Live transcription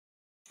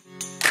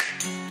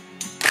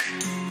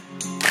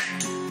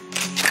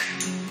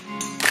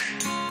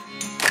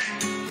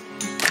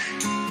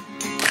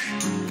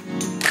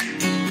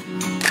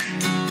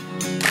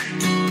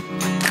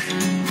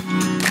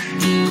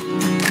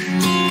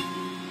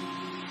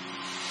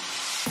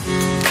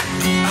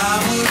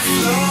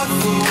float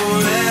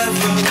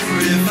forever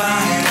if I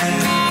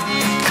had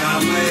my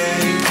way.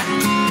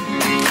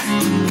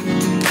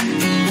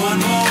 One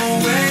more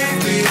wave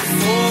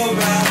before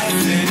I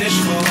finish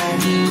for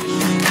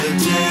the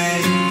day.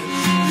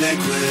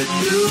 Liquid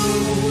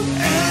blue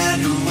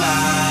and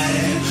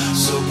white,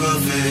 so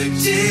perfect,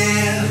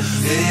 dear,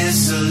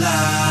 it's a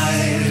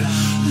lie.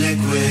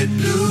 Liquid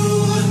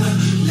blue,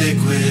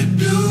 liquid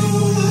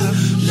blue,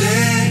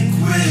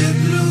 liquid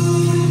blue.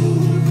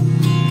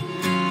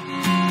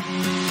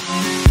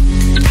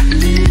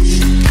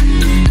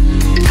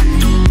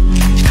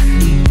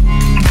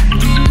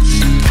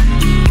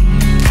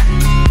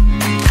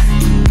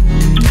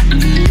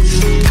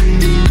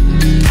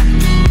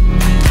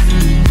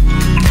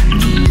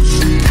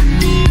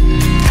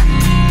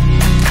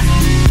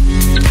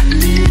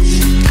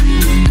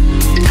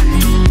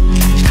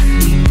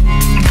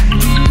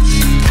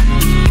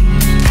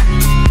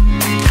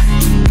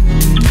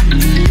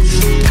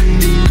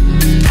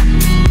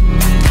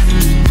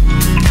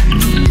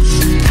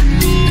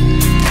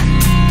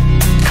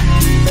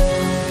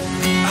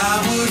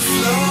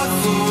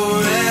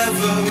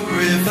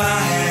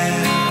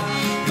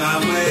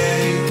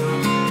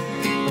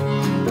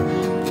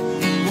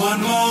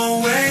 One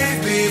more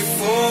wave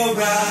before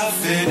I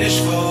finish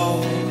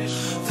for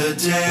the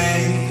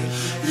day.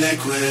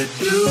 Liquid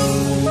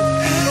blue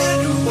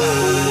and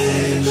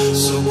white,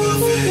 so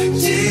perfect,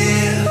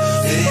 dear,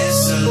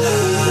 it's a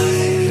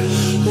lie.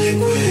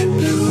 Liquid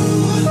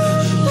blue,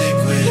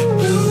 liquid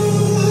blue,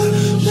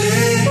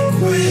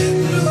 liquid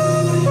blue.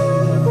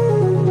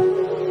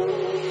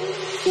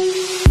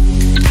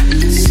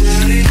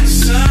 Setting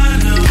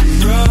sun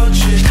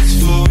approaches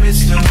for its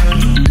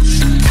turn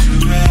to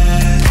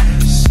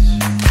rest.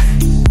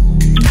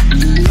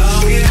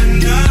 Long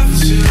enough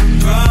to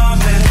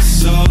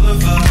promise all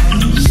of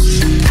us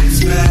its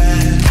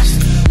best.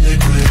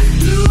 Liquid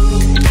blue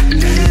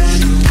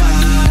and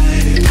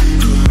white,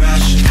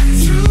 crashing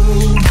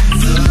through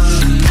the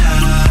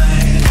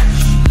night.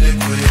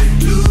 Liquid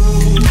blue,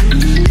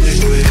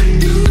 liquid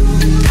blue,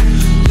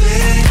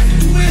 liquid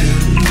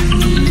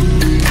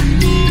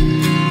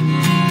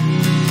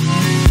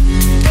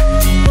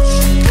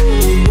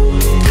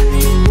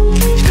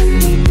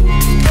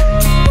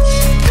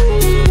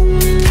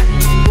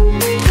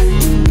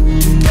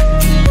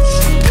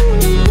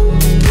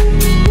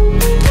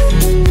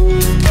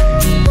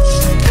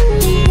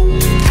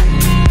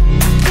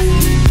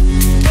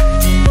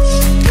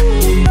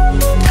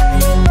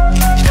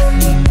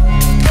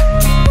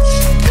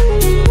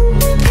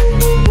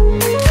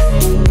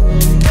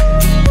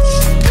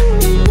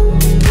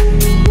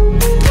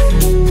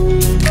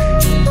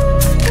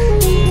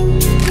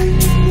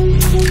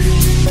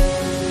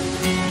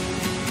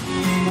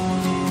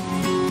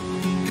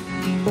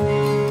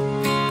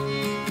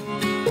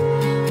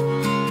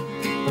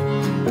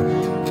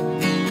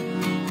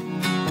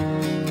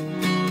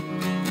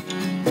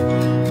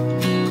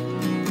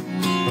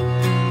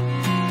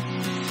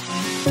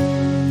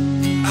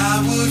I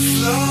would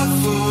float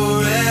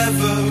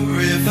forever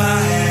if I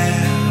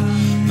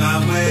had my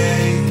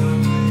way.